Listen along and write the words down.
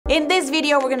In this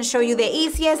video, we're gonna show you the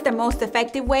easiest and most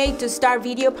effective way to start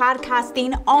video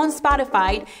podcasting on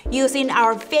Spotify using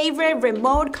our favorite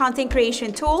remote content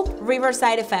creation tool,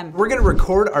 RiversideFM. We're gonna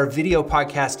record our video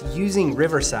podcast using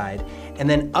Riverside and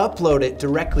then upload it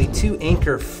directly to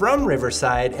Anchor from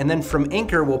Riverside, and then from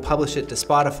Anchor, we'll publish it to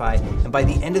Spotify. And by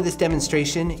the end of this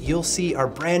demonstration, you'll see our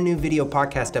brand new video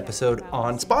podcast episode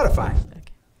on Spotify.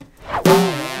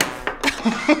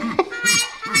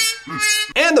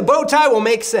 And the bow tie will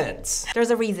make sense. There's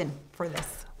a reason for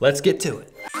this. Let's get to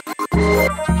it.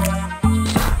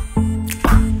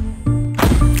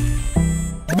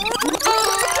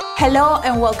 Hello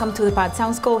and welcome to the Pod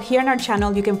Sound School. Here on our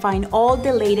channel, you can find all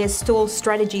the latest tools,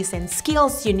 strategies, and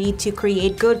skills you need to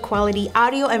create good quality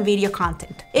audio and video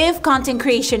content. If content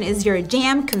creation is your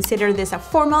jam, consider this a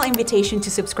formal invitation to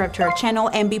subscribe to our channel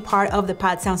and be part of the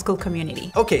Pod Sound School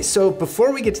community. Okay, so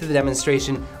before we get to the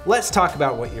demonstration, let's talk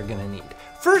about what you're gonna need.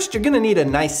 First, you're gonna need a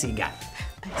nicey guy.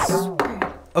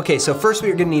 Okay, so first what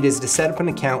you're gonna need is to set up an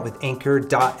account with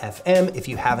Anchor.fm if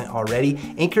you haven't already.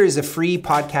 Anchor is a free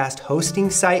podcast hosting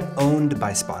site owned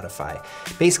by Spotify.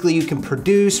 Basically, you can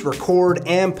produce, record,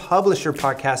 and publish your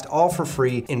podcast all for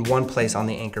free in one place on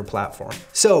the Anchor platform.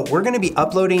 So we're gonna be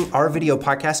uploading our video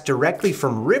podcast directly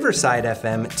from Riverside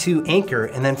FM to Anchor,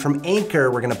 and then from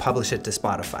Anchor, we're gonna publish it to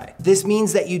Spotify. This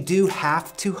means that you do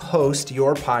have to host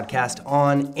your podcast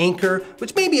on Anchor,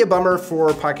 which may be a bummer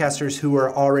for podcasters who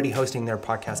are already hosting their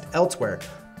podcast elsewhere.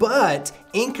 But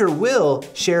Anchor will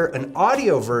share an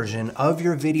audio version of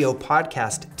your video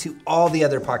podcast to all the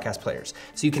other podcast players.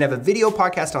 So you can have a video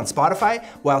podcast on Spotify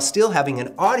while still having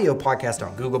an audio podcast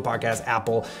on Google Podcasts,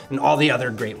 Apple, and all the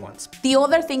other great ones. The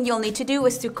other thing you'll need to do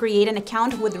is to create an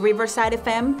account with Riverside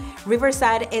FM.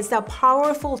 Riverside is a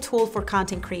powerful tool for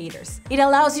content creators. It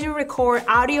allows you to record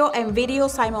audio and video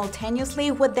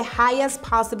simultaneously with the highest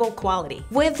possible quality.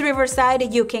 With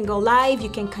Riverside, you can go live, you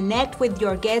can connect with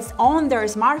your guests on their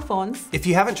smartphones. If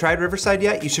you haven't tried Riverside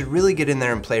yet, you should really get in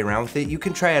there and play around with it. You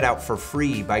can try it out for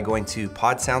free by going to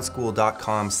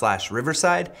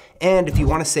podsoundschool.com/Riverside. And if you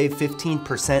want to save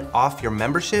 15% off your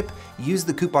membership, use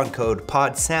the coupon code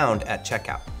PODSOUND at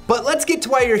checkout. But let's get to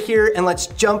why you're here and let's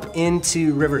jump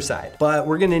into Riverside. But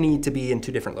we're gonna need to be in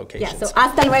two different locations. Yeah, so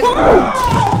hasta luego.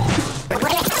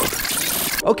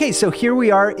 Okay, so here we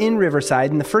are in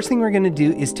Riverside, and the first thing we're gonna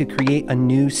do is to create a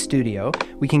new studio.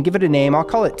 We can give it a name. I'll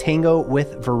call it Tango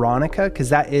with Veronica, because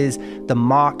that is the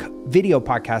mock video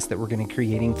podcast that we're gonna be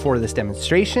creating for this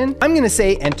demonstration. I'm gonna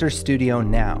say enter studio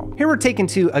now. Here we're taken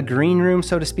to a green room,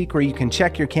 so to speak, where you can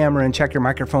check your camera and check your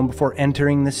microphone before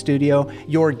entering the studio.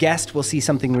 Your guest will see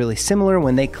something really similar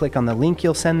when they click on the link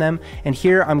you'll send them. And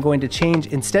here I'm going to change,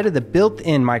 instead of the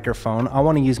built-in microphone, I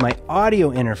wanna use my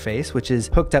audio interface, which is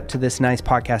hooked up to this nice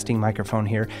podcasting microphone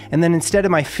here. And then instead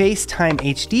of my FaceTime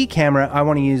HD camera, I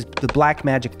wanna use the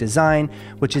Blackmagic design,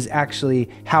 which is actually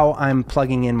how I'm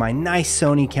plugging in my nice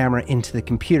Sony camera into the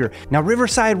computer. Now,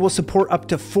 Riverside will support up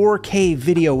to 4K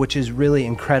video, which is really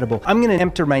incredible. I'm gonna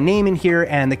enter my name in here,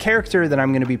 and the character that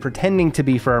I'm gonna be pretending to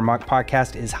be for our mock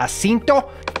podcast is Jacinto,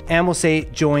 and we'll say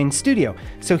join studio.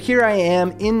 So here I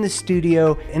am in the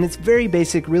studio, and it's very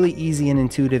basic, really easy and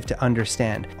intuitive to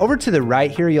understand. Over to the right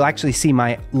here, you'll actually see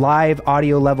my live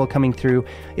audio level coming through.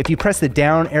 If you press the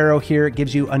down arrow here, it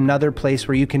gives you another place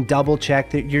where you can double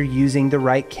check that you're using the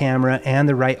right camera and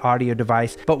the right audio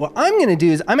device. But what I'm gonna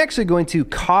do is I'm actually going to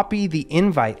copy the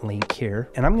invite link here,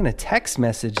 and I'm gonna text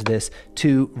message this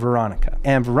to Veronica.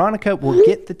 And Veronica will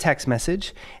get the text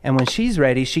message, and when she's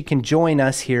ready, she can join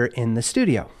us here in the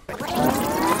studio.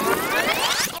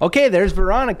 Okay, there's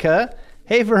Veronica.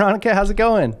 Hey Veronica, how's it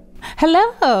going?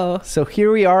 Hello. So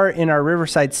here we are in our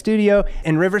Riverside studio,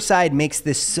 and Riverside makes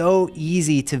this so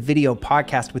easy to video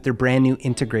podcast with their brand new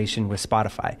integration with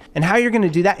Spotify. And how you're gonna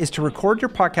do that is to record your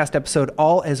podcast episode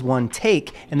all as one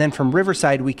take, and then from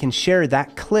Riverside, we can share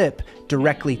that clip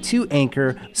directly to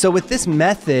Anchor. So with this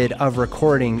method of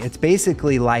recording, it's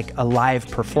basically like a live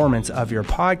performance of your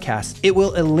podcast. It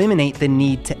will eliminate the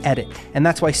need to edit. And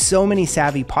that's why so many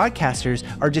savvy podcasters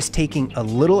are just taking a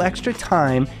little extra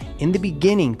time in the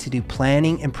beginning to do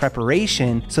planning and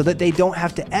preparation so that they don't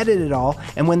have to edit it all.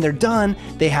 And when they're done,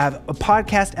 they have a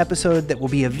podcast episode that will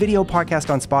be a video podcast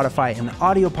on Spotify and an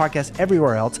audio podcast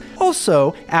everywhere else.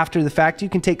 Also, after the fact, you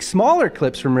can take smaller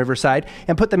clips from Riverside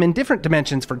and put them in different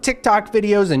dimensions for TikTok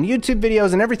videos and YouTube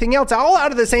videos and everything else, all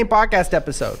out of the same podcast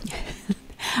episode.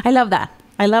 I love that.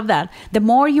 I love that. The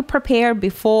more you prepare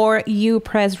before you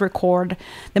press record,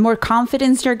 the more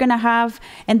confidence you're going to have,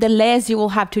 and the less you will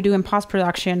have to do in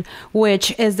post-production,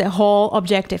 which is the whole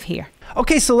objective here.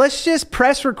 Okay, so let's just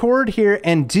press record here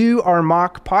and do our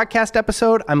mock podcast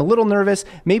episode. I'm a little nervous.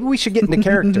 Maybe we should get into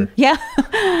character. Yeah.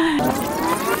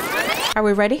 Are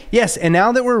we ready? Yes, and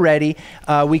now that we're ready,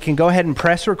 we can go ahead and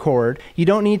press record. You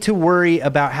don't need to worry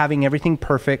about having everything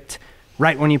perfect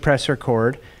right when you press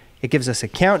record. It gives us a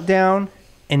countdown,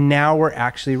 and now we're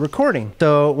actually recording.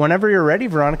 So whenever you're ready,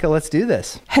 Veronica, let's do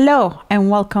this. Hello, and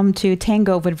welcome to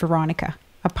Tango with Veronica,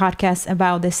 a podcast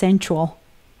about the sensual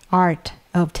art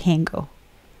of tango.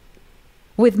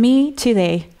 With me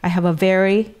today, I have a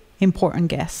very important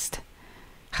guest,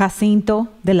 Jacinto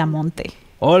de la Monte.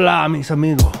 Hola, mis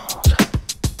amigos.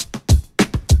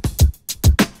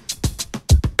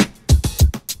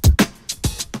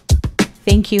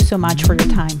 Thank you so much for your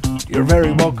time. You're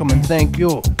very welcome, and thank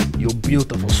you, you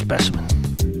beautiful specimen.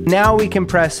 Now we can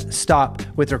press stop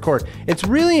with record. It's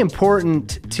really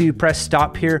important to press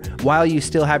stop here while you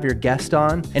still have your guest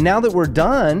on. And now that we're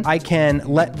done, I can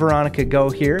let Veronica go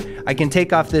here. I can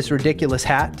take off this ridiculous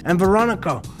hat. And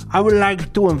Veronica, I would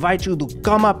like to invite you to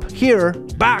come up here,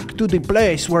 back to the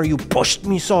place where you pushed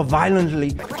me so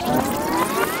violently.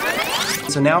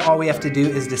 So now all we have to do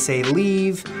is to say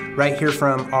leave right here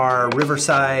from our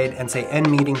Riverside and say end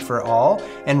meeting for all.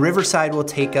 And Riverside will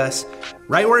take us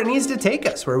right where it needs to take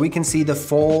us, where we can see the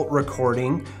full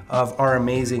recording of our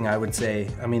amazing, I would say,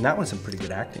 I mean, that was some pretty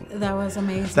good acting. That was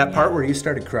amazing. That part where you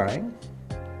started crying?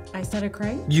 I started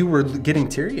crying? You were getting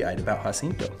teary-eyed about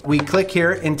Jacinto. We click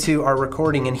here into our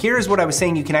recording, and here's what I was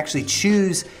saying. You can actually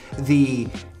choose the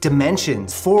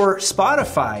dimensions. For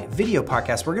Spotify video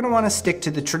podcasts, we're gonna wanna stick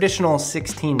to the traditional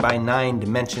 16:9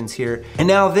 dimensions here. And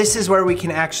now this is where we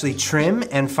can actually trim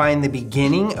and find the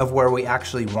beginning of where we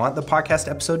actually want the podcast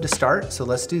episode to start. So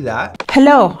let's do that.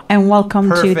 Hello, and welcome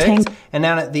to Tango. And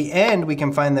now at the end, we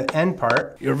can find the end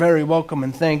part. You're very welcome,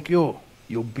 and thank you,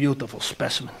 you beautiful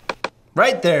specimen.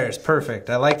 Right there is perfect.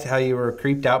 I liked how you were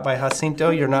creeped out by Jacinto.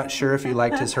 You're not sure if you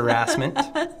liked his harassment.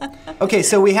 Okay,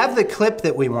 so we have the clip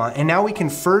that we want, and now we can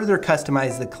further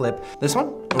customize the clip. This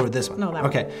one or this one? No, that one.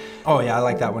 Okay. Oh yeah, I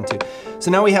like that one too.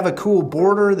 So now we have a cool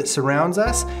border that surrounds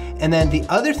us. And then the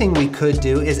other thing we could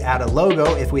do is add a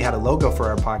logo if we had a logo for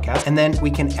our podcast, and then we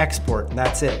can export, and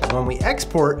that's it. When we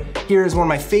export, here is one of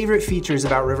my favorite features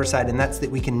about Riverside, and that's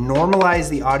that we can normalize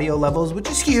the audio levels, which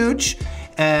is huge,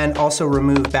 and also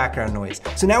remove background noise.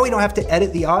 So now we don't have to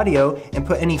edit the audio and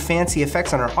put any fancy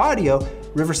effects on our audio.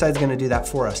 Riverside's gonna do that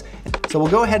for us. So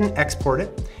we'll go ahead and export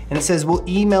it. And it says, we'll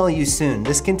email you soon.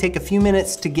 This can take a few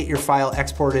minutes to get your file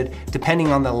exported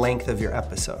depending on the length of your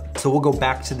episode. So we'll go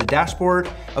back to the dashboard.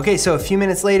 Okay, so a few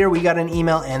minutes later, we got an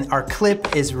email and our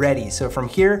clip is ready. So from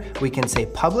here, we can say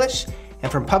publish.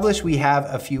 And from publish, we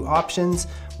have a few options.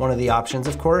 One of the options,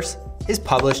 of course, is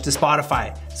publish to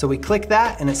Spotify. So we click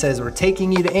that and it says, we're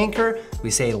taking you to Anchor.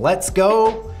 We say, let's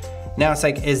go. Now it's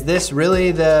like, is this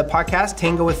really the podcast,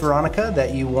 Tango with Veronica,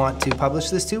 that you want to publish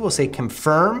this to? We'll say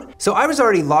confirm. So I was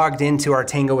already logged into our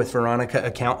Tango with Veronica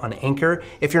account on Anchor.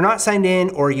 If you're not signed in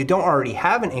or you don't already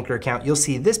have an Anchor account, you'll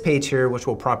see this page here, which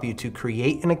will prompt you to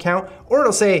create an account, or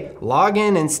it'll say log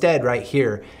in instead right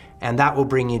here. And that will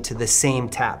bring you to the same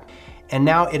tab. And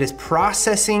now it is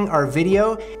processing our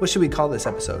video. What should we call this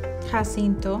episode?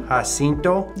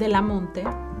 Jacinto de la Monte.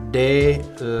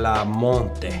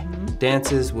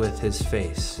 Dances with his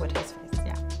face. With his face,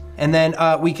 yeah. And then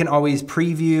we can always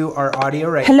preview our audio,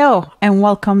 right? Hello, and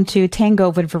welcome to Tango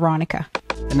with Veronica.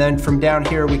 And then from down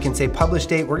here, we can say publish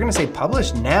date. We're gonna say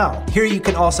publish now. Here you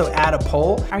can also add a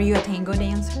poll. Are you a tango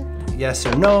dancer? Yes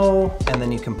or no, and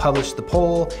then you can publish the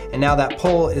poll. And now that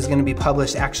poll is gonna be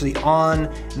published actually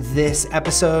on this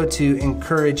episode to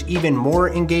encourage even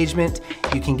more engagement.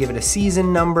 You can give it a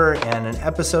season number and an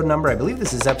episode number. I believe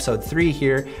this is episode 3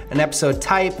 here, an episode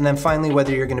type, and then finally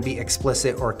whether you're gonna be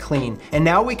explicit or clean. And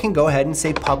now we can go ahead and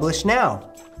say publish now.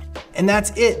 And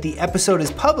that's it, the episode is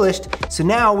published. So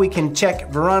now we can check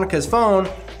Veronica's phone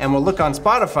and we'll look on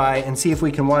Spotify and see if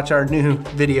we can watch our new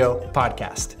video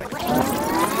podcast.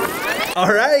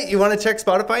 All right, you wanna check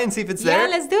Spotify and see if it's there? Yeah,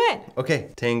 let's do it. Okay,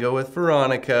 Tango with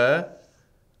Veronica.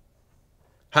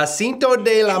 Jacinto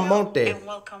de la Monte. And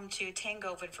welcome to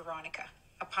Tango with Veronica,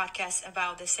 a podcast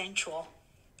about the sensual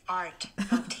art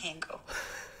of tango.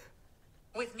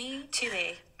 With me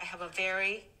today, I have a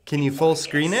very Can you full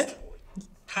screen guest. it?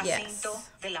 Jacinto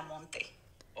de la Monte.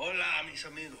 Hola, mis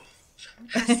amigos.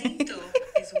 Jacinto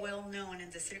is well known in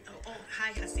the city. Oh,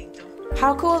 hi, Jacinto.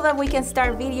 How cool that we can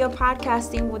start video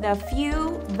podcasting with a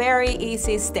few very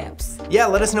easy steps. Yeah,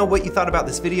 let us know what you thought about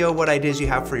this video, what ideas you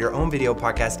have for your own video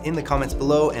podcast in the comments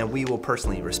below, and we will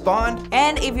personally respond.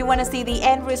 And if you want to see the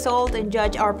end result and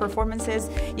judge our performances,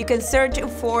 you can search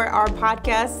for our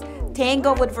podcast,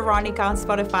 Tango with Veronica on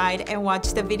Spotify and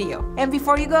watch the video. And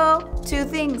before you go, 2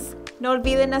 things. No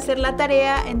olviden hacer la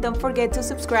tarea and don't forget to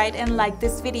subscribe and like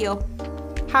this video.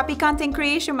 Happy content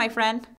creation, my friend.